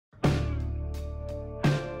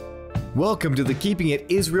Welcome to the Keeping It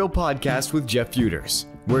Israel podcast with Jeff Feuders,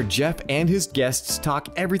 where Jeff and his guests talk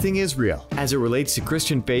everything Israel as it relates to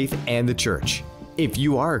Christian faith and the church. If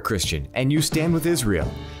you are a Christian and you stand with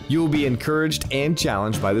Israel, you will be encouraged and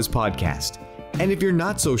challenged by this podcast. And if you're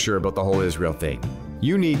not so sure about the whole Israel thing,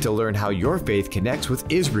 you need to learn how your faith connects with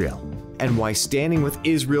Israel and why standing with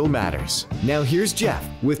Israel matters. Now here's Jeff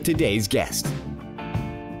with today's guest.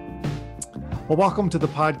 Well, welcome to the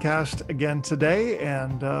podcast again today,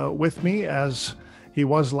 and with me, as he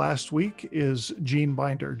was last week, is Gene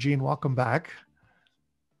Binder. Gene, welcome back.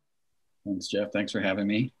 Thanks, Jeff. Thanks for having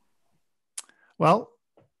me. Well,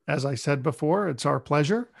 as I said before, it's our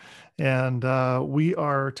pleasure, and we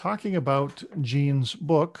are talking about Gene's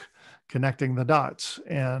book, Connecting the Dots.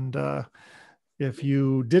 And if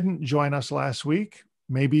you didn't join us last week,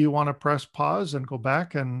 maybe you want to press pause and go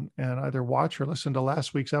back and either watch or listen to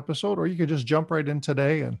last week's episode, or you could just jump right in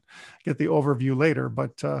today and get the overview later.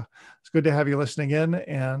 But it's good to have you listening in.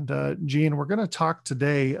 And Gene, we're going to talk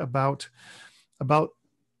today about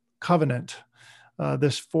covenant,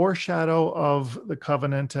 this foreshadow of the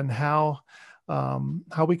covenant, and how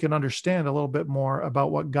we can understand a little bit more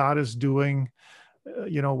about what God is doing,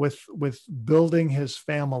 with building his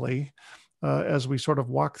family. As we sort of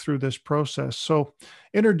walk through this process. So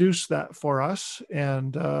introduce that for us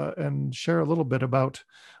and share a little bit about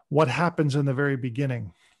what happens in the very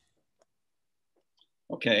beginning.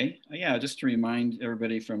 Okay. Yeah, just to remind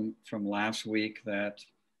everybody from last week that,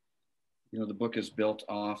 the book is built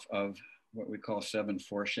off of what we call 7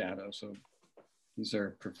 foreshadows. So these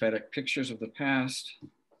are prophetic pictures of the past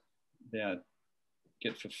that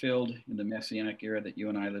get fulfilled in the Messianic era that you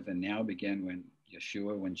and I live in now, began when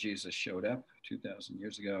Yeshua, when Jesus showed up 2,000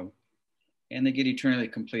 years ago, and they get eternally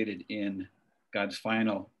completed in God's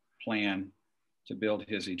final plan to build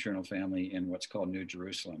his eternal family in what's called New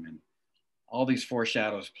Jerusalem. And all these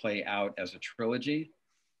foreshadows play out as a trilogy.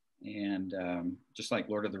 And just like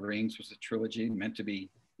Lord of the Rings was a trilogy meant to be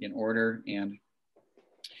in order. And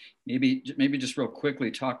maybe just real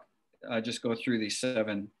quickly just go through these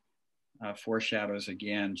 7 foreshadows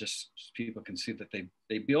again, just so people can see that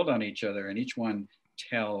they build on each other, and each one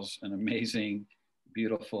tells an amazing,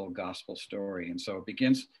 beautiful gospel story. And so it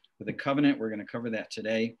begins with a covenant. We're going to cover that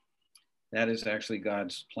today. That is actually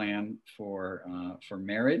God's plan for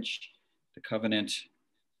marriage. The covenant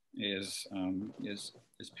is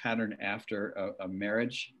patterned after a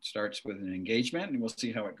marriage. It starts with an engagement, and we'll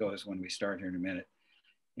see how it goes when we start here in a minute.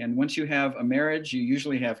 And once you have a marriage, you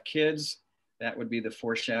usually have kids. That would be the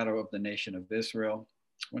foreshadow of the nation of Israel.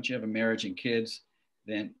 Once you have a marriage and kids,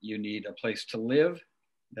 then you need a place to live.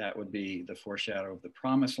 That would be the foreshadow of the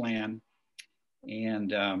promised land.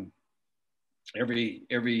 And every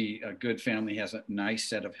good family has a nice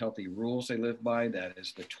set of healthy rules they live by. That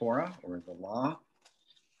is the Torah, or the law.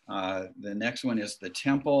 The next one is the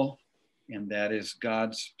temple, and that is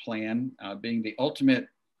God's plan, being the ultimate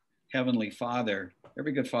Heavenly Father.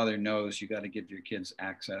 Every good father knows you got to give your kids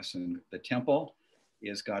access, and the temple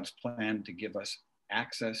is God's plan to give us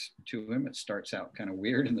access to him. It starts out kind of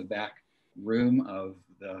weird in the back room of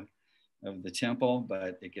the temple,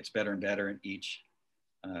 but it gets better and better in each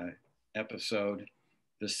episode.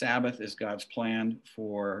 The Sabbath is God's plan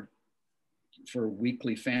for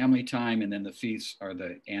weekly family time, and then the feasts are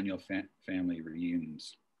the annual family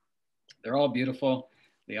reunions. They're all beautiful.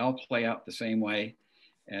 They all play out the same way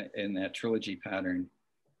in that trilogy pattern.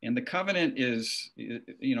 And the covenant is,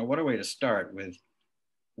 what a way to start with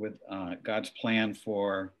God's plan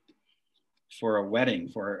for a wedding,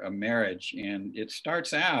 for a marriage. And it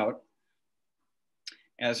starts out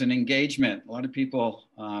as an engagement. A lot of people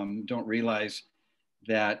don't realize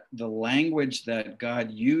that the language that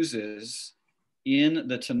God uses in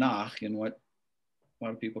the Tanakh, in what a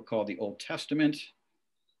lot of people call the Old Testament,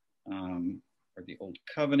 or the Old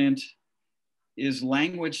Covenant, is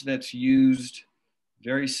language that's used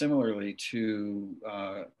very similarly to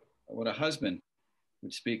what a husband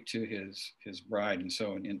would speak to his bride. And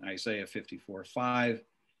so in Isaiah 54:5,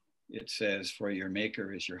 it says, "For your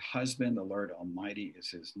maker is your husband, the Lord Almighty is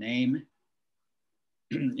his name."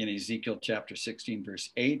 In Ezekiel chapter 16, verse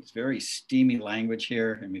 8, it's very steamy language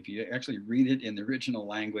here. I mean, if you actually read it in the original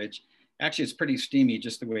language, actually it's pretty steamy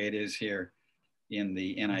just the way it is here in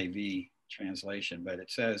the NIV translation. But it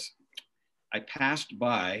says, "I passed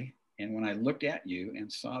by, and when I looked at you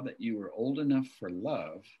and saw that you were old enough for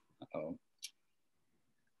love,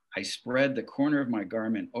 I spread the corner of my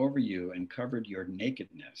garment over you and covered your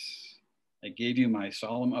nakedness. I gave you my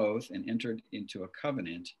solemn oath and entered into a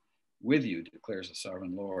covenant with you, declares the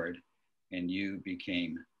sovereign Lord, and you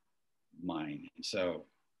became mine." And so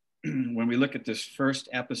when we look at this first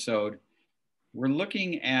episode, we're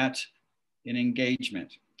looking at an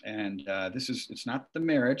engagement. And it's not the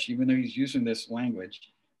marriage, even though he's using this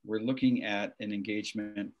language, we're looking at an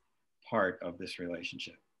engagement part of this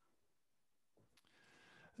relationship.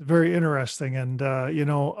 Very interesting. And,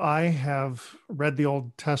 I have read the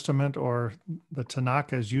Old Testament, or the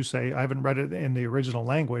Tanakh, as you say. I haven't read it in the original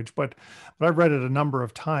language, but I've read it a number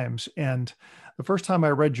of times. And the first time I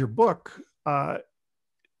read your book,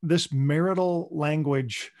 this marital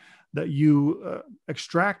language that you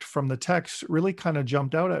extract from the text really kind of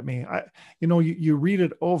jumped out at me. You read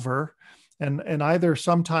it over, and either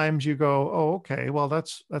sometimes you go, oh, okay, well,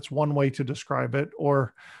 that's one way to describe it,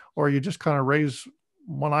 or you just kind of raise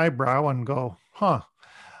one eyebrow and go, huh,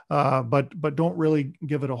 but don't really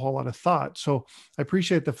give it a whole lot of thought. So I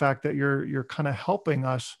appreciate the fact that you're kind of helping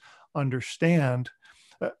us understand.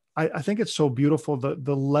 I think it's so beautiful,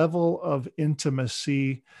 the level of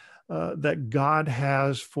intimacy that God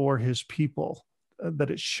has for his people, that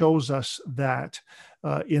it shows us that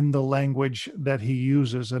in the language that he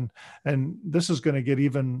uses. And this is going to get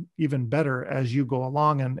even better as you go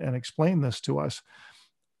along and explain this to us.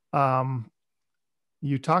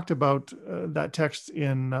 You talked about that text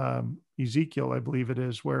in Ezekiel, I believe it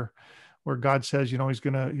is, where God says, he's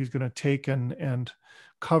gonna take and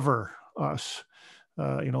cover us,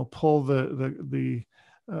 pull the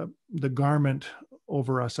garment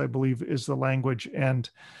over us, I believe is the language. And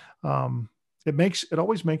it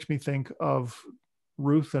always makes me think of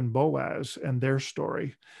Ruth and Boaz and their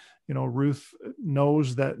story. Ruth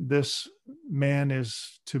knows that this man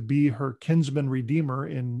is to be her kinsman redeemer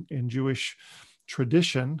in Jewish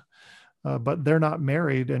tradition, but they're not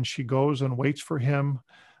married, and she goes and waits for him,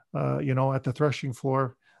 at the threshing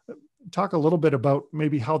floor. Talk a little bit about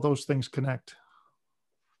maybe how those things connect.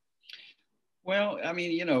 Well, I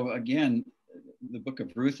mean, again, the book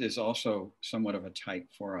of Ruth is also somewhat of a type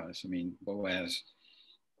for us. I mean, Boaz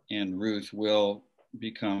and Ruth will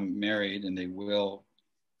become married, and they will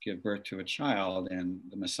give birth to a child, and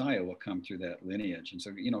the Messiah will come through that lineage. And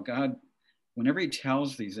so, God, whenever he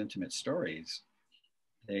tells these intimate stories,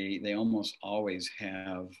 they almost always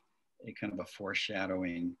have a kind of a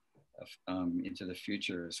foreshadowing of, into the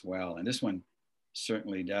future as well. And this one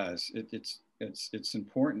certainly does. It's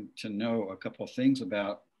important to know a couple of things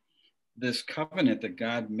about this covenant that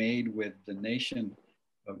God made with the nation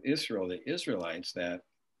of Israel, the Israelites, that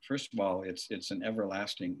first of all, it's an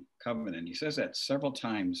everlasting covenant. He says that several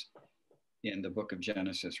times in the book of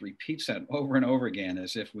Genesis, repeats that over and over again,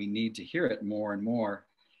 as if we need to hear it more and more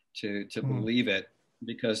to believe it.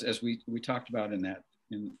 Because as we talked about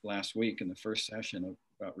in last week in the first session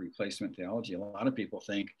about replacement theology, a lot of people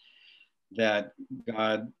think that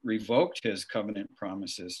God revoked his covenant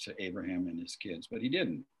promises to Abraham and his kids, but he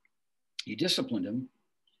didn't. He disciplined him.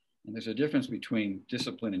 And there's a difference between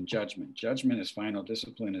discipline and judgment. Judgment is final,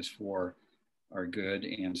 discipline is for our good.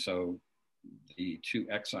 And so the two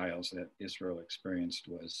exiles that Israel experienced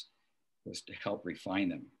was to help refine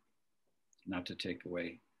them, not to take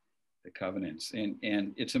away the covenants. And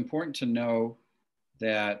it's important to know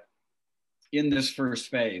that in this first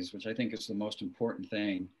phase, which I think is the most important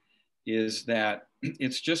thing, is that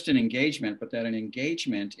it's just an engagement, but that an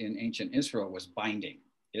engagement in ancient Israel was binding.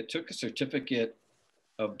 It took a certificate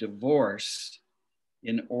of divorce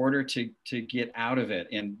in order to get out of it.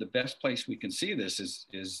 And the best place we can see this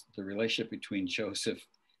is the relationship between Joseph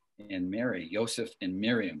and Mary, Joseph and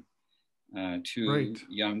Miriam, two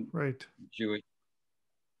young Jewish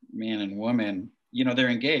man and woman. They're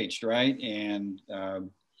engaged, right? And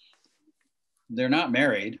they're not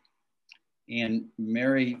married. And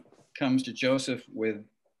Mary comes to Joseph with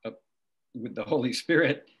the Holy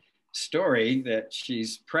Spirit story that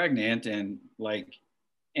she's pregnant, and like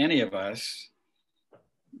any of us,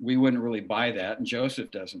 we wouldn't really buy that, and Joseph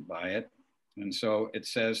doesn't buy it. And so it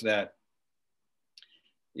says that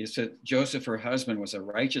Joseph, her husband, was a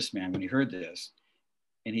righteous man when he heard this,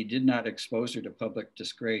 and he did not expose her to public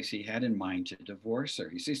disgrace. He had in mind to divorce her.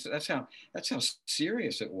 You see, so that's how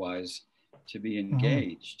serious it was to be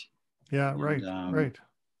engaged. Yeah, right, right.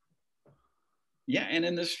 Yeah, and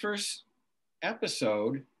in this first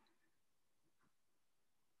episode,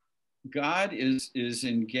 God is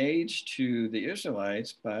engaged to the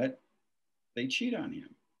Israelites, but they cheat on him.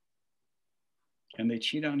 And they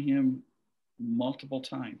cheat on him multiple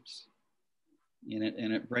times. And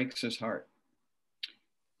it breaks his heart.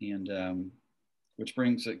 And which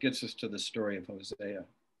gets us to the story of Hosea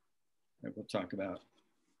that we'll talk about.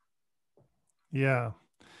 Yeah.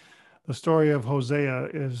 The story of Hosea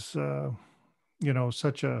is,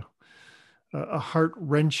 such a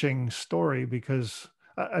heart-wrenching story, because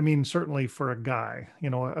I mean, certainly for a guy,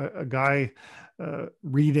 a guy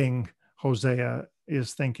reading Hosea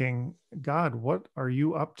is thinking, God, what are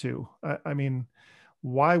you up to? I mean,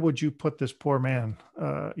 why would you put this poor man,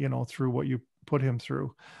 through what you put him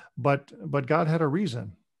through? But God had a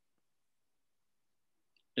reason.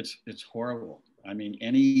 It's horrible. I mean,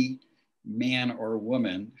 any man or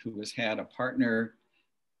woman who has had a partner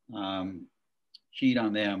cheat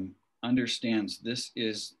on them understands this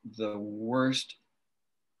is the worst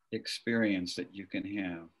experience that you can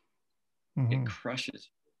have. It crushes,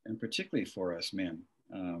 and particularly for us men.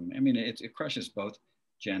 I mean, it crushes both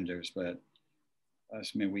genders, but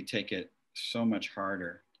us men, we take it so much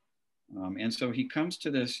harder. And so he comes to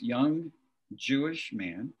this young Jewish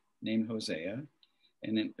man named Hosea.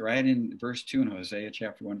 And then right in verse 2 in Hosea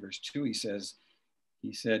chapter 1, verse 2,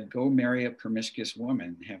 he said, go marry a promiscuous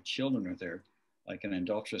woman, have children with her. Like an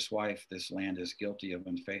adulterous wife, this land is guilty of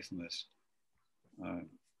unfaithfulness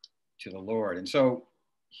to the Lord. And so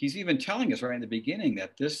he's even telling us right in the beginning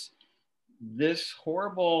that this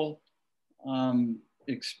horrible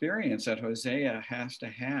experience that Hosea has to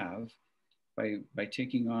have by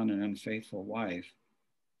taking on an unfaithful wife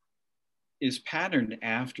is patterned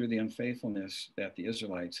after the unfaithfulness that the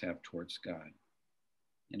Israelites have towards God.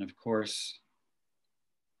 And of course,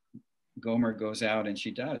 Gomer goes out and she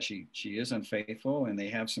is unfaithful, and they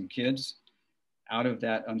have some kids out of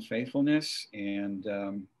that unfaithfulness. And,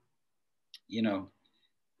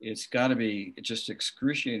 it's got to be just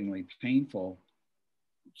excruciatingly painful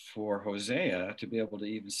for Hosea to be able to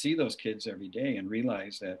even see those kids every day and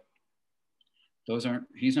realize that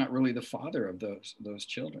he's not really the father of those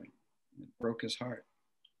children. It broke his heart.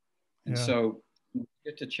 And so when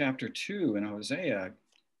we get to chapter 2 in Hosea,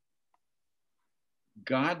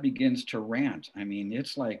 God begins to rant. I mean,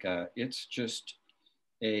 it's just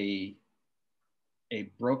a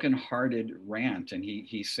brokenhearted rant. And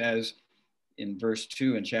he says in verse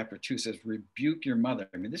 2 in chapter 2, says, rebuke your mother.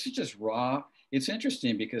 I mean, this is just raw. It's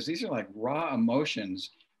interesting because these are like raw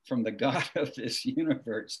emotions from the God of this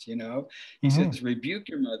universe, He says, rebuke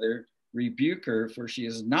your mother, rebuke her, for she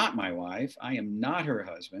is not my wife. I am not her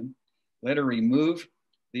husband. Let her remove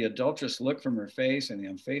the adulterous look from her face and the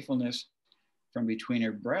unfaithfulness from between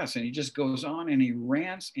her breasts. And he just goes on and he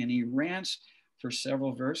rants for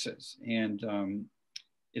several verses. And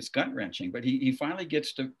it's gut wrenching, but he finally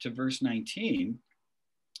gets to verse 19.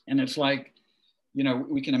 And it's like,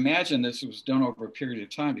 we can imagine this was done over a period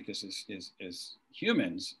of time, because as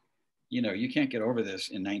humans, you can't get over this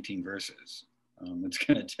in 19 verses. It's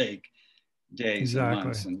going to take days and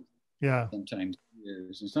months and sometimes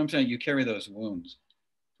years. And sometimes you carry those wounds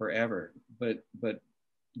forever. But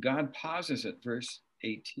God pauses at verse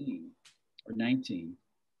 18 or 19,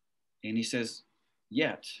 and he says,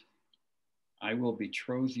 yet I will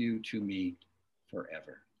betroth you to me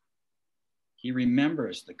forever. He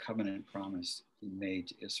remembers the covenant promise he made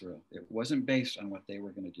to Israel. It wasn't based on what they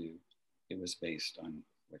were going to do. It was based on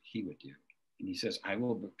what he would do. And he says, I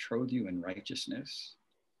will betroth you in righteousness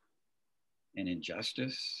and in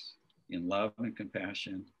justice, in love and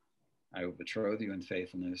compassion. I will betroth you in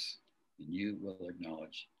faithfulness, and you will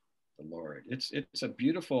acknowledge the Lord. It's a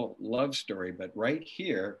beautiful love story, but right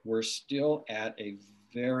here, we're still at a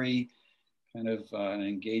very kind of an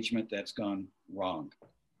engagement that's gone wrong.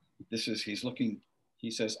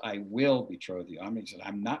 He says, I will betroth you. He said,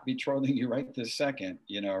 I'm not betrothing you right this second.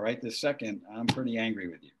 Right this second, I'm pretty angry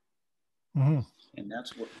with you. And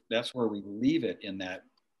that's where we leave it in that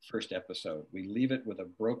first episode. We leave it with a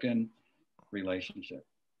broken relationship.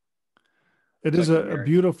 It's a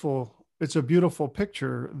beautiful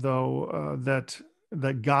picture, though,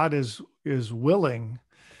 that God is willing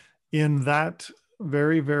in that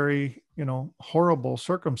very, very, horrible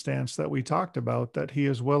circumstance that we talked about, that he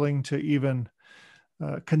is willing to even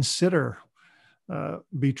consider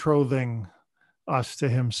betrothing us to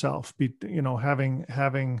himself,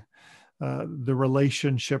 having the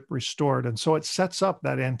relationship restored. And so it sets up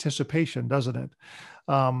that anticipation, doesn't it?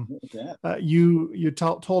 You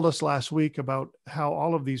told us last week about how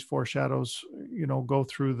all of these foreshadows, go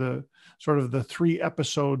through the sort of the 3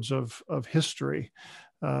 episodes of history.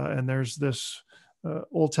 And there's this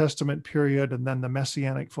Old Testament period, and then the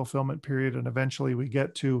Messianic fulfillment period, and eventually we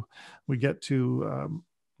get to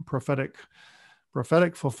prophetic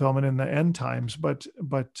fulfillment in the end times. But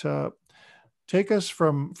take us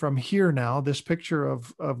from here now, this picture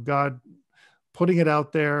of God putting it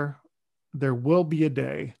out there. There will be a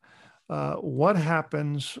day. What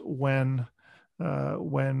happens when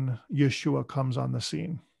Yeshua comes on the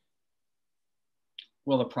scene?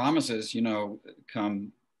 Well, the promises,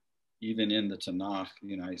 come even in the Tanakh.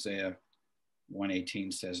 Isaiah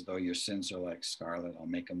 1:18 says, though your sins are like scarlet, I'll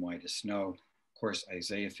make them white as snow. Of course,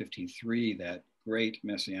 Isaiah 53, that great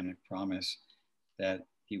messianic promise that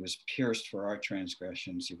he was pierced for our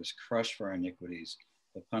transgressions, he was crushed for our iniquities,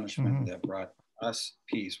 the punishment that brought us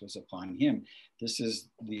peace was upon him. This is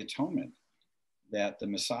the atonement that the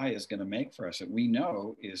Messiah is going to make for us, that we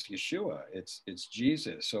know is Yeshua. It's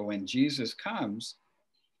Jesus. So when Jesus comes,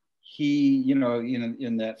 he, you know,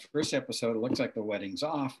 in that first episode, it looks like the wedding's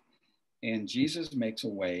off, and Jesus makes a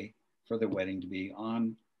way for the wedding to be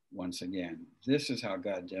on once again. This is how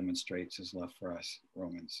God demonstrates his love for us,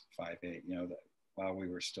 Romans 5:8. You know, that while we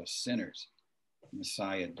were still sinners,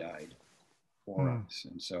 Messiah died for us.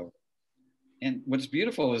 And so, and what's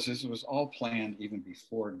beautiful is this was all planned even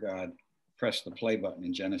before God pressed the play button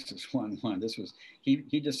in Genesis 1:1. This was,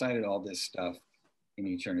 he decided all this stuff in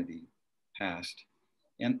eternity past.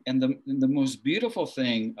 And the most beautiful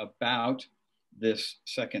thing about this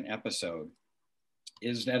second episode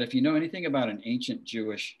is that if you know anything about an ancient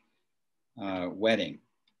Jewish wedding,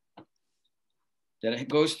 that it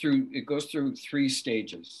goes through three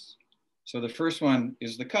stages. So the first one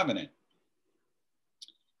is the covenant.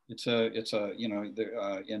 It's a you know,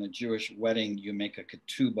 in a Jewish wedding you make a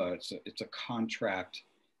ketubah. It's a contract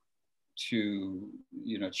to,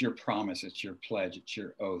 you know, it's your promise, it's your pledge, it's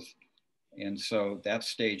your oath. And so that's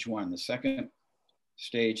stage one. The second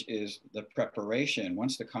stage is the preparation.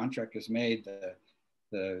 Once the contract is made,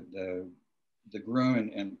 the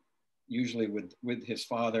groom and usually with his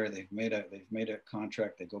father, they've made a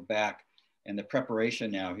contract. They go back, and the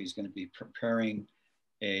preparation now, he's going to be preparing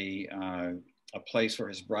a place for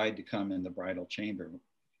his bride to come in the bridal chamber,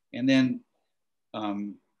 and then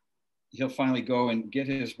he'll finally go and get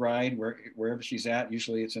his bride wherever she's at.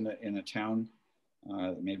 Usually it's in a town,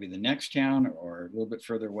 maybe the next town or a little bit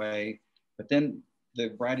further away. But then the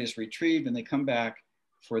bride is retrieved and they come back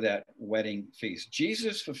for that wedding feast.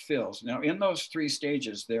 Jesus fulfills. Now in those three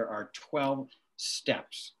stages, there are 12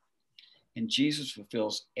 steps, and Jesus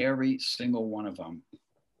fulfills every single one of them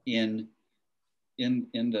in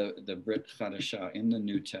the Brit Chadashah, in the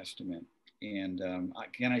New Testament. And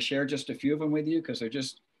can I share just a few of them with you? Because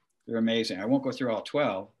they're amazing. I won't go through all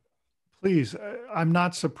 12. Please, I'm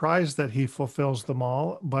not surprised that he fulfills them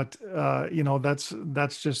all, but you know, that's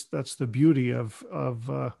the beauty of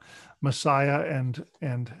Messiah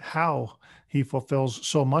and how he fulfills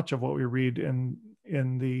so much of what we read in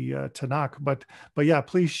the Tanakh. But yeah,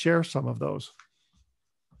 please share some of those.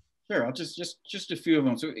 Sure, I'll just a few of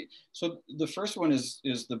them. So the first one is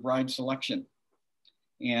the bride selection.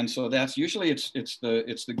 And so that's usually it's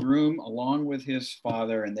the groom along with his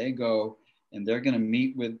father, and they go and they're going to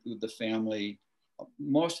meet with the family.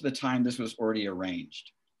 Most of the time, this was already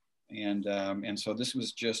arranged, and so this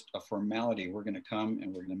was just a formality. We're going to come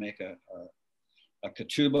and we're going to make a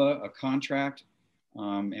ketubah, a contract,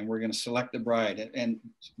 and we're going to select the bride.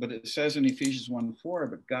 But it says in Ephesians 1:4,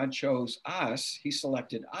 but God chose us; He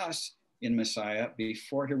selected us in Messiah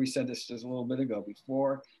before. Here we said this just a little bit ago,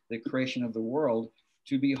 before the creation of the world,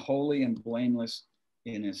 to be holy and blameless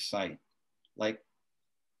in His sight. Like,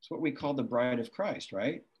 it's what we call the bride of Christ,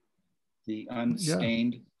 right? The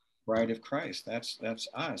unstained bride of Christ. That's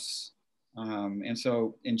us.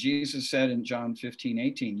 And Jesus said in John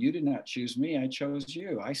 15:18, you did not choose me, I chose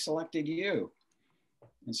you. I selected you.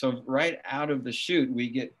 And so right out of the chute, we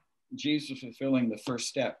get Jesus fulfilling the first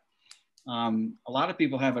step. A lot of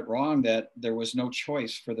people have it wrong that there was no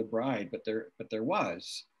choice for the bride, but there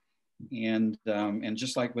was. And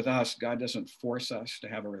just like with us, God doesn't force us to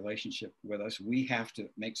have a relationship with us. We have to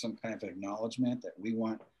make some kind of acknowledgement that we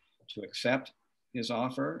want to accept His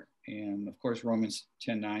offer. And of course, Romans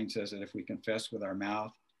 10:9 says that if we confess with our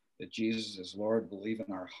mouth that Jesus is Lord, believe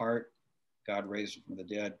in our heart, God raised Him from the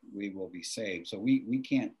dead, we will be saved. So we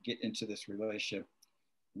can't get into this relationship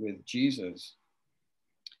with Jesus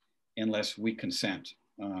unless we consent.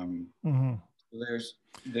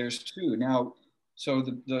 There's two. Now, so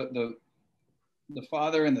the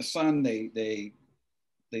father and the son, they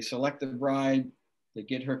select the bride, they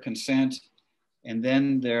get her consent, and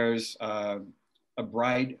then there's a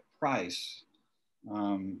bride price,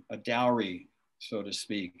 a dowry, so to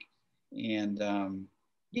speak. And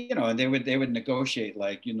you know, they would negotiate,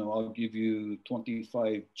 like, you know, I'll give you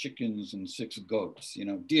 25 chickens and 6 goats, you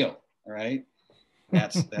know, deal. All right,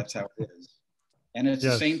 that's how it is. And it's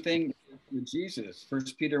the same thing with Jesus. 1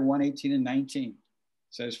 Peter 1:18 and 19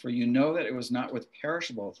 says, for you know that it was not with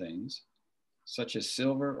perishable things, such as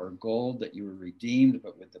silver or gold, that you were redeemed,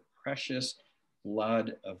 but with the precious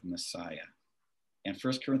blood of Messiah. And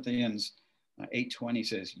 1 Corinthians 8:20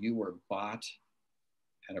 says, you were bought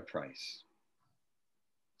at a price.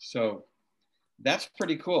 So that's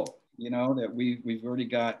pretty cool, you know, that we've already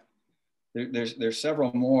got, there's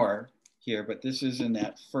several more here, but this is in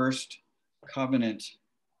that first covenant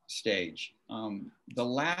stage. The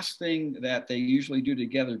last thing that they usually do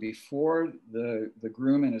together before the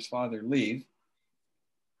groom and his father leave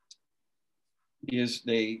is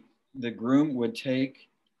the groom would take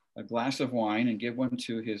a glass of wine and give one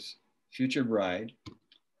to his future bride,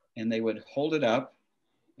 and they would hold it up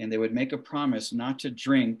and they would make a promise not to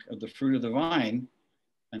drink of the fruit of the vine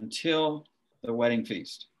until the wedding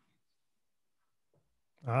feast.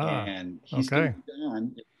 And he's going to be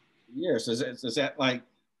gone years. Does that like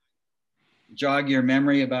jog your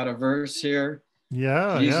memory about a verse here?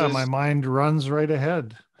 Yeah, my mind runs right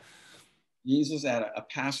ahead. Jesus at a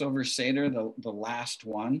Passover Seder, the last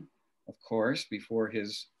one, of course, before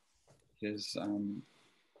his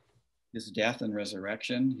death and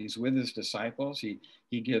resurrection. He's with his disciples. He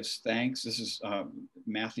gives thanks. This is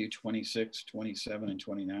Matthew 26, 27, and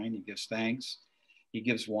 29. He gives thanks. He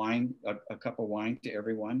gives wine, a cup of wine to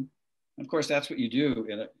everyone. Of course, that's what you do.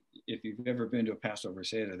 If you've ever been to a Passover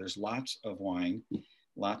Seder, there's lots of wine,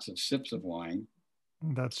 lots of sips of wine.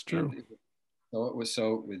 That's true. So it was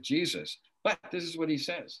so with Jesus. But this is what he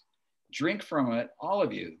says: drink from it, all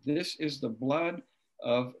of you. This is the blood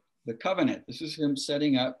of the covenant. This is him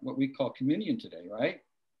setting up what we call communion today, right?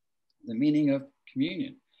 The meaning of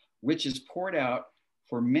communion, which is poured out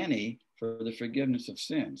for many for the forgiveness of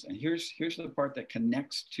sins. And here's the part that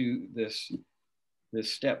connects to this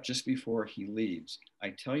step just before he leaves.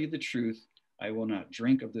 I tell you the truth, I will not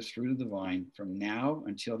drink of this fruit of the vine from now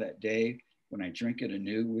until that day when I drink it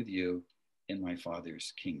anew with you in my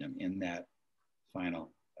Father's kingdom, in that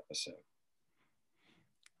final episode.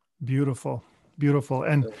 Beautiful.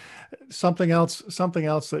 And something else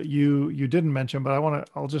that you didn't mention, but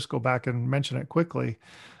I'll just go back and mention it quickly.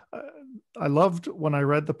 I loved when I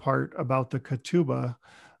read the part about the ketubah,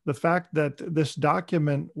 the fact that this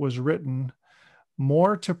document was written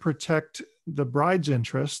more to protect the bride's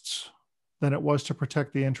interests than it was to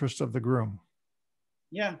protect the interests of the groom.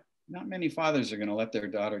 Yeah, not many fathers are going to let their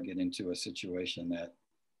daughter get into a situation that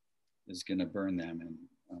is going to burn them, and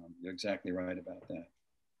you're exactly right about that.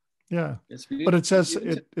 Yeah, but it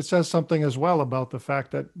says something as well about the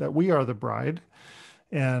fact that we are the bride,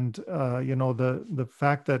 and the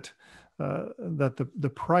fact that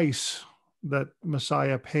the price that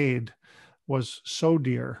Messiah paid was so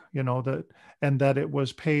dear, and that it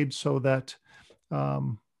was paid so that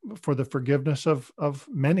for the forgiveness of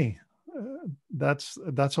many. That's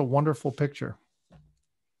a wonderful picture.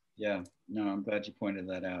 Yeah, no, I'm glad you pointed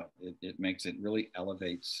that out. It makes it really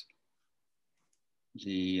elevates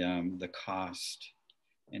the cost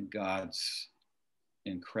and God's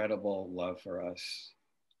incredible love for us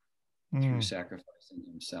through sacrificing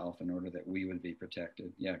himself in order that we would be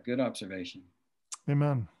protected. Yeah, good observation.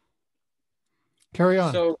 Amen. Carry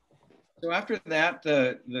on. So after that,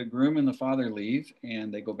 the groom and the father leave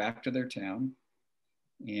and they go back to their town.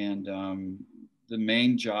 And the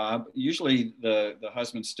main job, usually the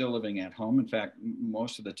husband's still living at home. In fact,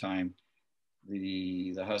 most of the time,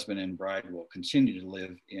 the husband and bride will continue to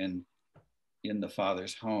live in the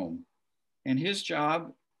father's home. And his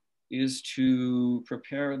job is to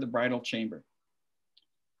prepare the bridal chamber.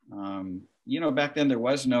 Back then there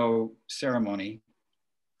was no ceremony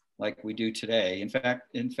like we do today. In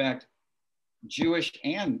fact, Jewish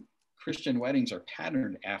and Christian weddings are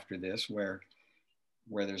patterned after this, where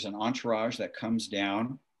there's an entourage that comes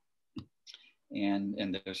down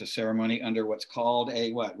and there's a ceremony under what's called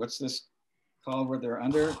what's this called where they're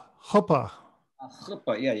under? Chuppah.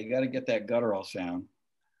 Chuppah, yeah, you got to get that guttural sound.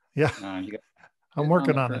 Yeah, I'm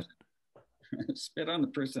working on it. Spit on the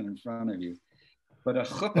person in front of you. But a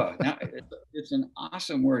chuppah, now it's an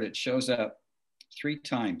awesome word. It shows up three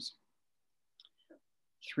times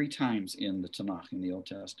in the Tanakh, in the Old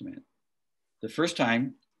Testament. The first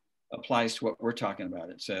time applies to what we're talking about.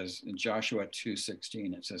 It says in Joshua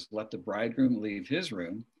 2:16, it says, let the bridegroom leave his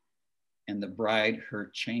room and the bride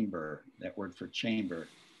her chamber. That word for chamber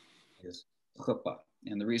is chuppah.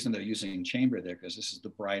 And the reason they're using chamber there, because this is the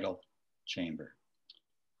bridal chamber.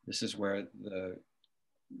 This is where the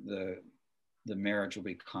marriage will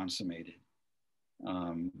be consummated.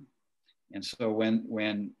 And so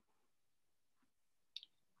when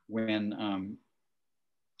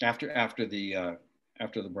after the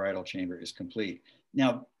bridal chamber is complete.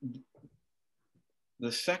 Now,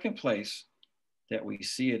 the second place that we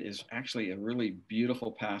see it is actually a really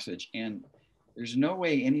beautiful passage, and there's no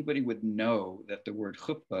way anybody would know that the word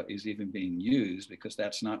chuppah is even being used, because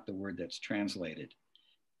that's not the word that's translated.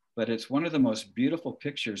 But it's one of the most beautiful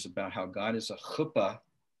pictures about how God is a chuppah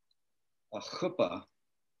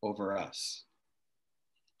over us.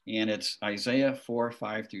 And it's Isaiah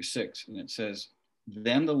 4:5-6, and it says,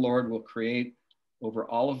 then the Lord will create over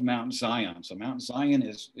all of Mount Zion. So Mount Zion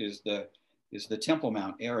is the Temple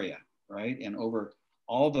Mount area, right? And over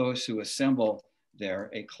all those who assemble there,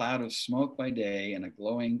 a cloud of smoke by day and a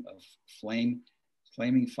glowing of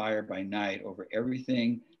flaming fire by night. Over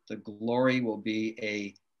everything, the glory will be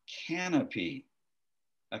a canopy,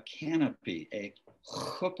 a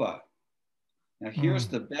chuppah. Now here's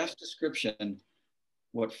the best description.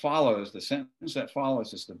 What follows, the sentence that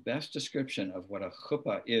follows, is the best description of what a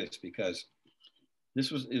chuppah is, because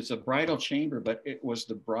it's a bridal chamber, but it was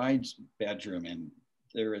the bride's bedroom, and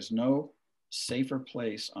there is no safer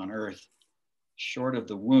place on earth short of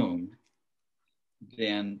the womb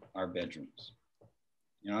than our bedrooms.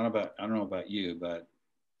 You know, I don't know about you, but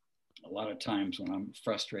a lot of times when I'm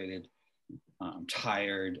frustrated, I'm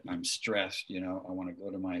tired, I'm stressed, you know, I want to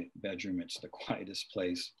go to my bedroom. It's the quietest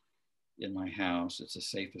place in my house. It's the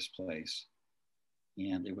safest place.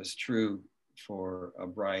 And it was true for a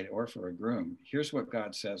bride or for a groom. Here's what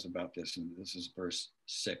God says about this, and this is verse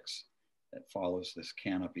 6 that follows this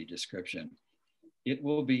canopy description. It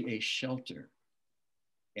will be a shelter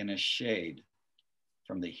and a shade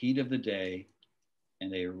from the heat of the day,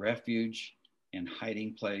 and a refuge and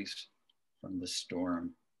hiding place from the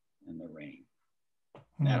storm and the rain.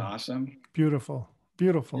 Isn't that awesome? Beautiful.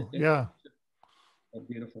 Beautiful. Yeah. A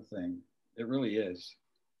beautiful thing. It really is.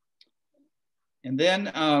 And then,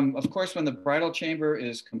 of course, when the bridal chamber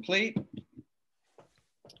is complete,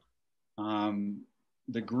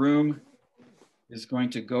 the groom is going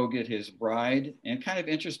to go get his bride. And kind of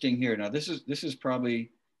interesting here. Now, this is probably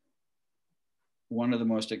one of the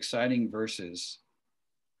most exciting verses.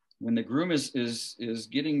 When the groom is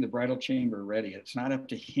getting the bridal chamber ready, it's not up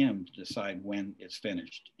to him to decide when it's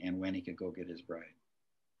finished and when he could go get his bride.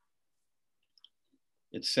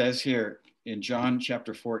 It says here in John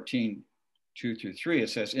chapter 14, 2-3, it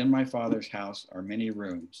says, in my Father's house are many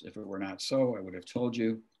rooms. If it were not so, I would have told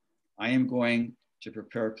you, I am going to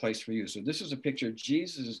prepare a place for you. So this is a picture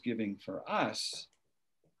Jesus is giving for us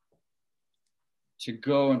to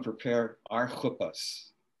go and prepare our chuppahs.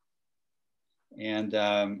 And,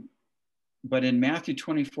 but in Matthew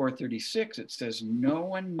 24:36, it says, no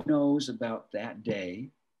one knows about that day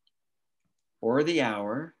or the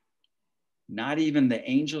hour, not even the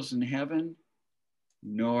angels in heaven,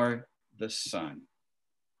 nor the Son.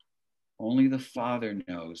 Only the Father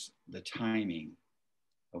knows the timing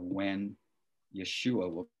of when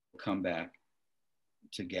Yeshua will come back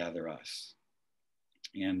to gather us.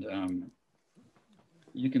 And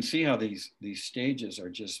you can see how these stages are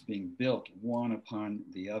just being built one upon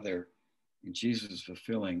the other, and Jesus is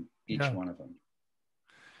fulfilling each one of them.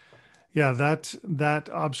 Yeah, that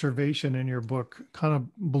observation in your book kind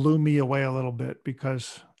of blew me away a little bit,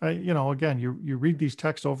 because again, you read these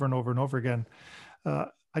texts over and over and over again.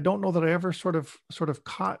 I don't know that I ever sort of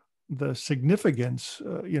caught the significance,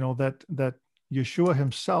 that Yeshua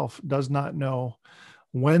himself does not know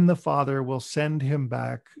when the Father will send him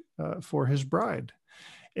back for his bride.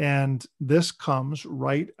 And this comes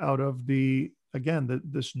right out of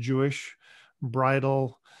this Jewish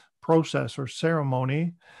bridal process or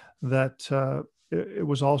ceremony, that it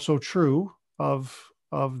was also true of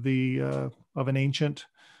an ancient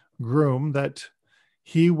groom, that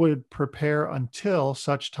he would prepare until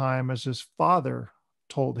such time as his father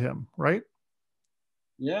told him, right?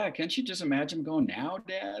 Yeah, can't you just imagine going, now,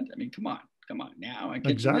 Dad? I mean, come on now.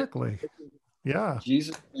 Exactly. Yeah.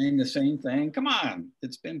 Jesus saying the same thing. Come on,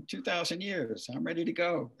 it's been 2,000 years. I'm ready to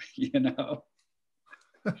go,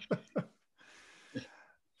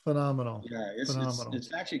 Phenomenal. Yeah, Phenomenal.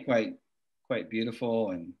 It's actually quite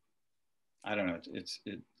beautiful, and I don't know.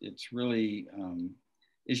 It's really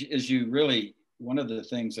as you really, one of the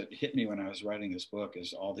things that hit me when I was writing this book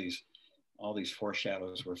is all these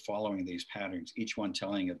foreshadows were following these patterns, each one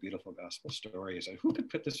telling a beautiful gospel story. Is like, who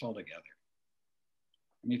could put this all together?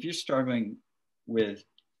 I mean, if you're struggling with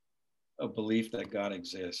a belief that God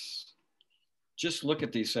exists, just look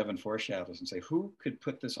at these 7 foreshadows and say, who could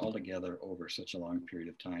put this all together over such a long period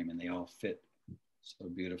of time? And they all fit so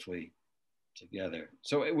beautifully together.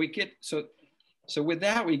 So with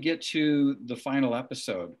that, we get to the final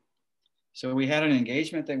episode. So we had an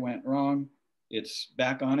engagement that went wrong. It's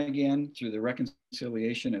back on again through the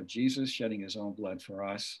reconciliation of Jesus shedding his own blood for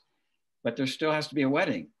us. But there still has to be a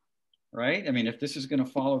wedding, right? I mean, if this is going to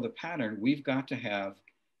follow the pattern, we've got to have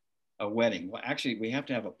a wedding. Well, actually, we have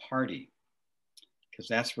to have a party, because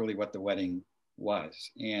that's really what the wedding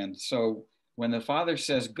was. And so when the Father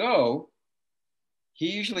says go, he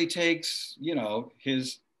usually takes,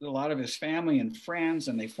 a lot of his family and friends,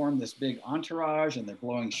 and they form this big entourage, and they're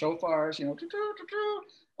blowing shofars,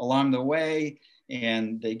 along the way.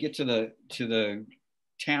 And they get to the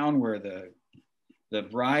town where the the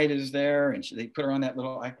bride is there, and they put her on that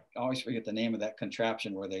little, I always forget the name of that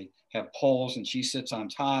contraption where they have poles and she sits on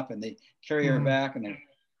top, and they carry her back, and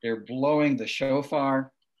they're blowing the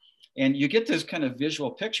shofar. And you get this kind of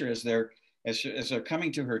visual picture as they're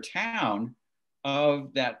coming to her town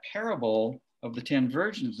of that parable of the 10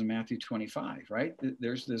 virgins in Matthew 25, right?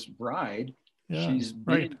 There's this bride. Yeah, she's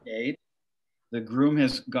been engaged. The groom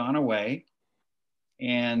has gone away,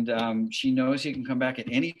 and she knows he can come back at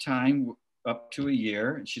any time up to a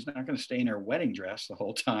year, and she's not going to stay in her wedding dress the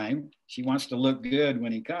whole time. She wants to look good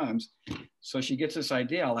when he comes. So she gets this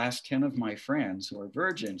idea: I'll ask 10 of my friends who are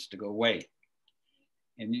virgins to go wait.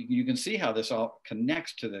 And you can see how this all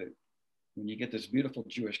connects to when you get this beautiful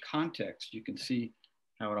Jewish context, you can see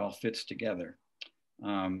how it all fits together.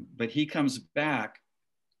 But he comes back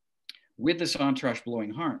with this entourage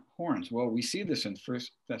blowing horns. Well, we see this in 1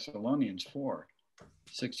 Thessalonians 4,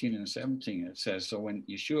 16 and 17. It says, so when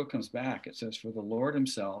Yeshua comes back, it says, for the Lord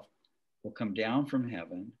himself will come down from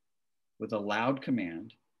heaven with a loud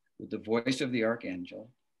command, with the voice of the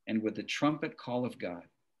archangel, and with the trumpet call of God.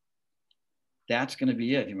 That's going to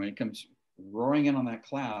be it. And when he comes roaring in on that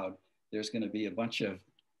cloud, there's going to be a bunch of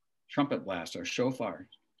trumpet blasts or shofar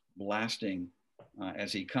blasting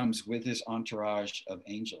as he comes with his entourage of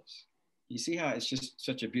angels. You see how it's just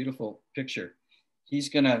such a beautiful picture. He's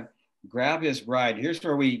going to grab his bride. Here's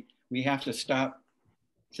where we have to stop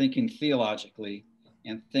thinking theologically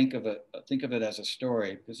and think of it as a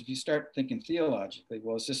story. Because if you start thinking theologically,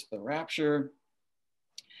 well, is this the rapture?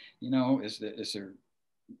 You know,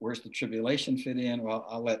 where's the tribulation fit in? Well,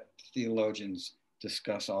 I'll let theologians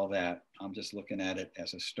discuss all that. I'm just looking at it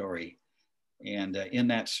as a story. And in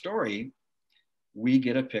that story, we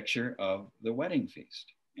get a picture of the wedding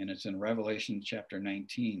feast. And it's in Revelation chapter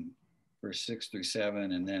 19, verse 6 through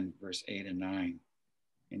 7, and then verse 8 and 9.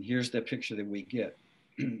 And here's the picture that we get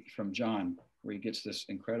from John, where he gets this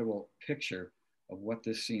incredible picture of what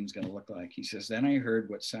this scene's going to look like. He says, then I heard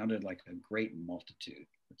what sounded like a great multitude,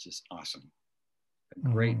 which is awesome. A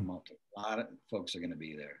great multitude. A lot of folks are going to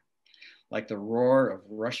be there. Like the roar of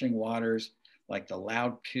rushing waters, like the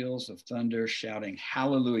loud peals of thunder, shouting,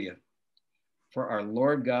 hallelujah. For our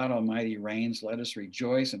Lord God Almighty reigns. Let us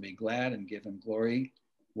rejoice and be glad and give him glory.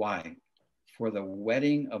 Why? For the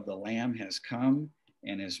wedding of the Lamb has come,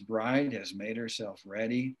 and his bride has made herself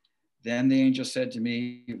ready. Then the angel said to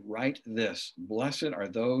me, write this: blessed are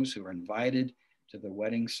those who are invited to the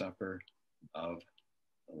wedding supper of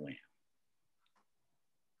the Lamb.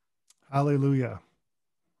 Hallelujah.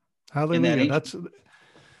 Hallelujah.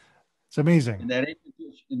 It's amazing.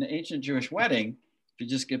 In the ancient Jewish wedding, if you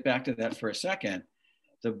just get back to that for a second,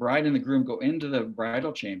 the bride and the groom go into the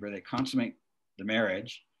bridal chamber. They consummate the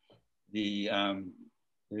marriage.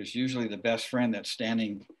 There's usually the best friend that's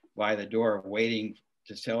standing by the door waiting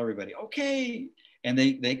to tell everybody, okay. And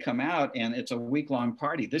they come out, and it's a week-long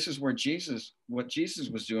party. This is what Jesus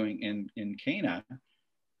was doing in Cana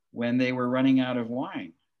when they were running out of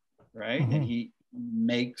wine, right? And he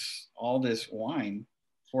makes all this wine,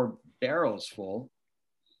 4 barrels full,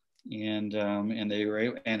 and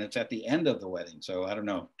it's at the end of the wedding. So I don't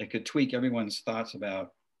know, it could tweak everyone's thoughts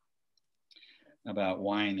about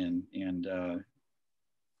wine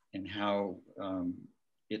and how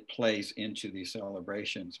it plays into these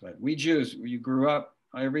celebrations. But we Jews, you grew up,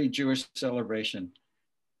 every Jewish celebration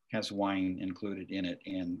has wine included in it,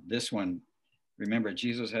 and this one, remember,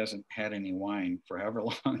 Jesus hasn't had any wine for however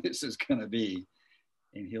long this is going to be,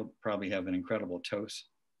 and he'll probably have an incredible toast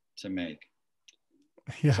to make.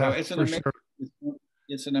 Yeah, so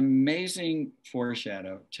it's an amazing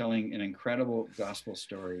foreshadow, telling an incredible gospel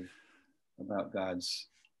story about God's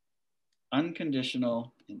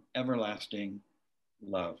unconditional and everlasting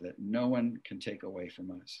love that no one can take away from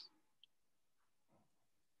us.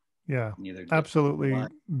 Yeah, absolutely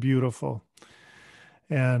beautiful.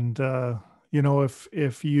 And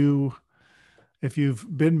if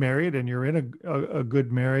you've been married and you're in a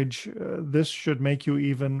good marriage, this should make you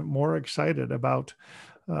even more excited about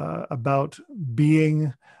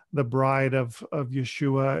being the bride of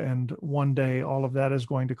Yeshua. And one day all of that is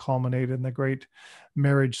going to culminate in the great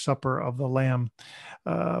marriage supper of the Lamb.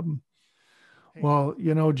 Well,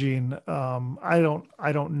 Gene, I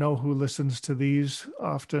don't know who listens to these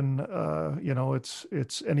often.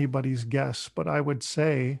 It's anybody's guess, but I would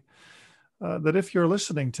say that if you're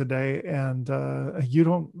listening today and you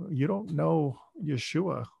don't know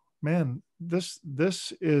Yeshua, man, this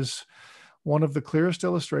is one of the clearest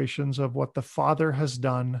illustrations of what the Father has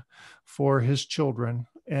done for his children.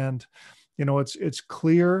 And it's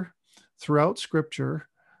clear throughout Scripture,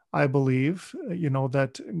 I believe,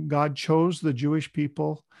 that God chose the Jewish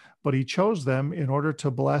people but he chose them in order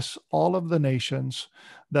to bless all of the nations,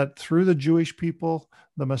 that through the Jewish people,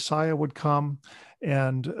 the Messiah would come,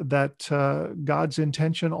 and that God's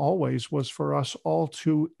intention always was for us all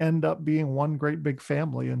to end up being one great big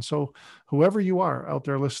family. And so whoever you are out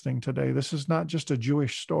there listening today, this is not just a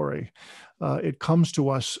Jewish story. It comes to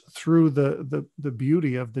us through the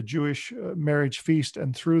beauty of the Jewish marriage feast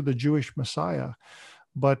and through the Jewish Messiah.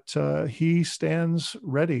 But he stands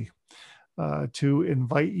ready to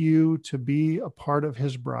invite you to be a part of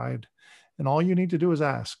his bride. And all you need to do is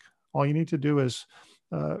ask. All you need to do is,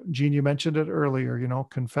 Gene, you mentioned it earlier,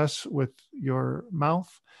 confess with your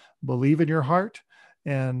mouth, believe in your heart,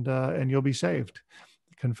 and you'll be saved.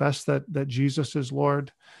 Confess that Jesus is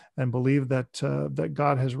Lord, and believe that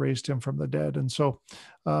God has raised him from the dead. And so,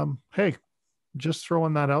 hey, just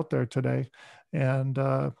throwing that out there today, and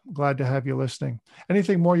glad to have you listening.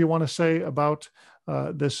 Anything more you want to say about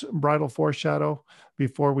this bridal foreshadow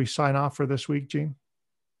before we sign off for this week, Gene?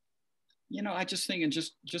 I just think, and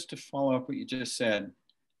just to follow up what you just said,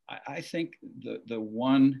 I think the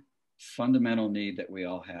one fundamental need that we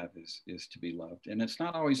all have is to be loved. And it's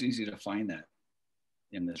not always easy to find that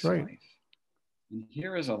in this life. And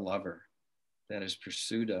here is a lover that has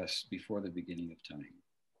pursued us before the beginning of time.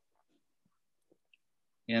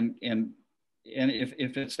 And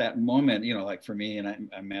if it's that moment, like for me, and I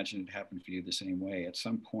imagine it happened for you the same way, at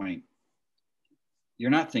some point, you're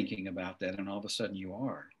not thinking about that, and all of a sudden you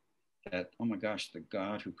are. That, oh my gosh, the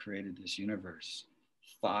God who created this universe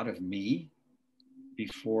thought of me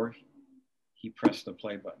before he pressed the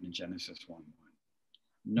play button in Genesis 1:1.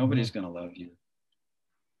 Nobody's going to love you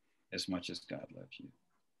as much as God loves you.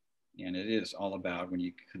 And it is all about, when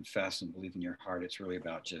you confess and believe in your heart, it's really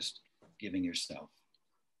about just giving yourself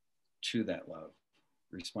to that love,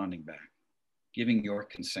 responding back, giving your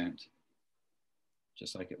consent,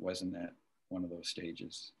 just like it was in that one of those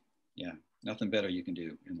stages. Yeah, nothing better you can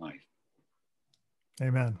do in life.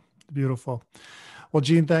 Amen. Beautiful. Well,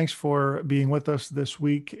 Gene, thanks for being with us this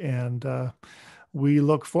week. And we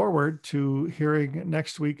look forward to hearing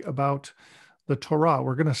next week about the Torah.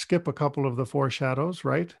 We're going to skip a couple of the foreshadows,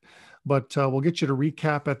 right? But we'll get you to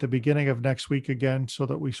recap at the beginning of next week again, so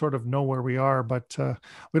that we sort of know where we are. But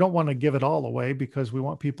we don't want to give it all away, because we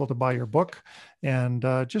want people to buy your book. And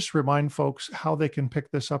just remind folks how they can pick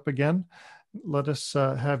this up again. Let us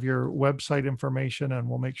have your website information, and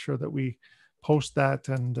we'll make sure that we post that.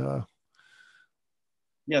 And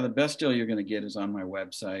yeah, the best deal you're going to get is on my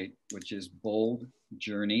website, which is Bold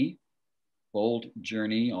Journey, all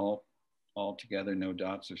together, no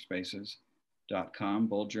dots or spaces, .com,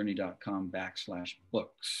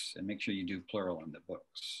 boldjourney.com/books, and make sure you do plural on the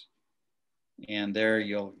books. And there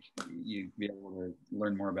you'll be able to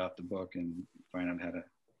learn more about the book and find out how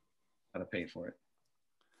to pay for it.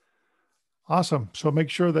 Awesome. So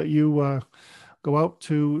make sure that you go out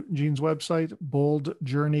to Gene's website,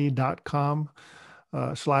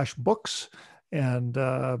 boldjourney.com/books. And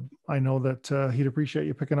I know that he'd appreciate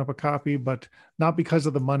you picking up a copy, but not because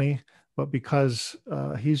of the money, but because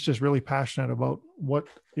he's just really passionate about what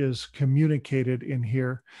is communicated in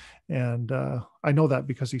here. And I know that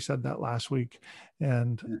because he said that last week.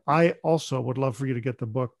 And I also would love for you to get the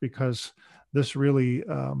book, because this really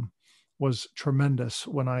was tremendous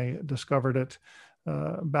when I discovered it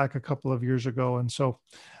back a couple of years ago. And so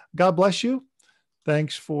God bless you.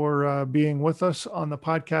 Thanks for being with us on the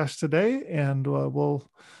podcast today. And we'll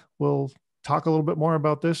talk a little bit more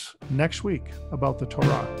about this next week, about the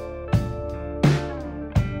Torah.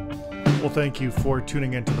 Well, thank you for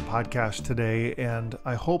tuning into the podcast today, and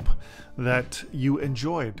I hope that you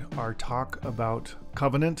enjoyed our talk about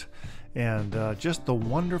covenant and just the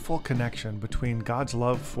wonderful connection between God's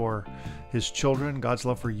love for his children, God's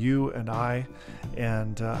love for you and I,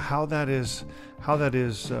 and how that is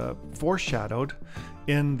foreshadowed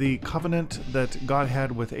in the covenant that God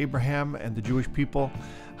had with Abraham and the Jewish people,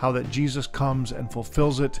 how that Jesus comes and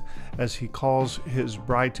fulfills it as he calls his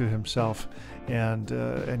bride to himself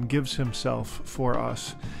and gives himself for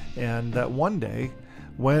us. And that one day,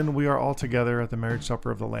 when we are all together at the marriage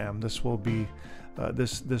supper of the Lamb, this will be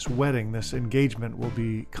this wedding, this engagement will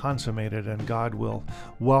be consummated, and God will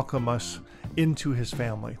welcome us into his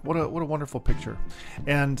family. What a wonderful picture.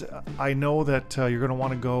 And I know that you're going to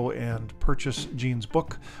want to go and purchase Gene's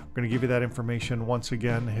book. We're going to give you that information once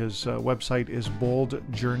again. His website is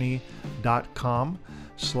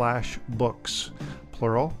boldjourney.com/books,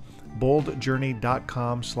 plural,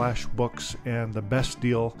 boldjourney.com/books. And the best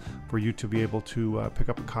deal for you to be able to pick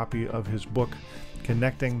up a copy of his book,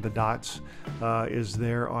 Connecting the Dots, is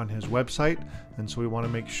there on his website. And so we want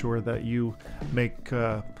to make sure that you make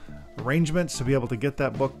arrangements to be able to get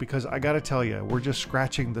that book, because I got to tell you, we're just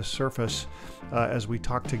scratching the surface as we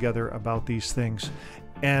talk together about these things.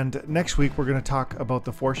 And next week, we're going to talk about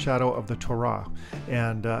the foreshadow of the Torah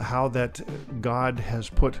and how that God has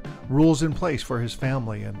put rules in place for his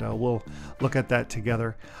family. And we'll look at that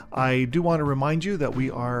together. I do want to remind you that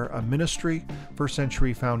we are a ministry. First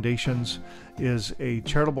Century Foundations is a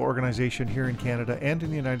charitable organization here in Canada and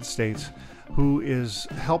in the United States who is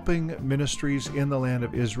helping ministries in the land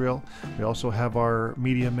of Israel. We also have our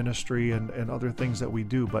media ministry and other things that we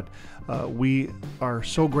do. But we are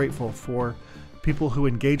so grateful for people who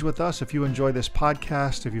engage with us. If you enjoy this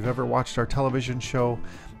podcast, if you've ever watched our television show,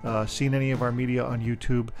 seen any of our media on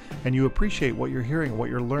YouTube, and you appreciate what you're hearing, what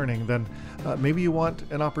you're learning, then maybe you want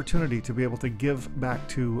an opportunity to be able to give back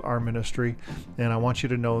to our ministry. And I want you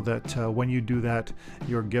to know that when you do that,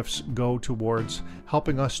 your gifts go towards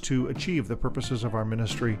helping us to achieve the purposes of our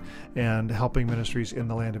ministry and helping ministries in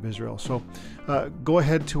the land of Israel. So go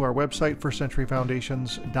ahead to our website,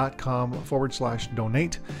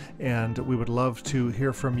 firstcenturyfoundations.com/donate, and we would love to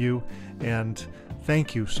hear from you. And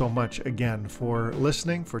thank you so much again for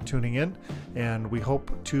listening, for tuning in, and we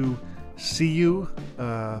hope to see you,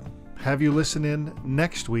 have you listen in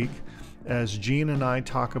next week as Gene and I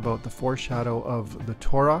talk about the foreshadow of the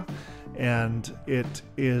Torah, and it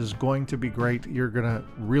is going to be great. You're going to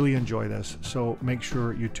really enjoy this, so make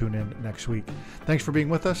sure you tune in next week. Thanks for being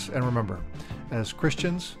with us, and remember, as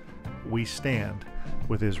Christians, we stand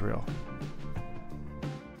with Israel.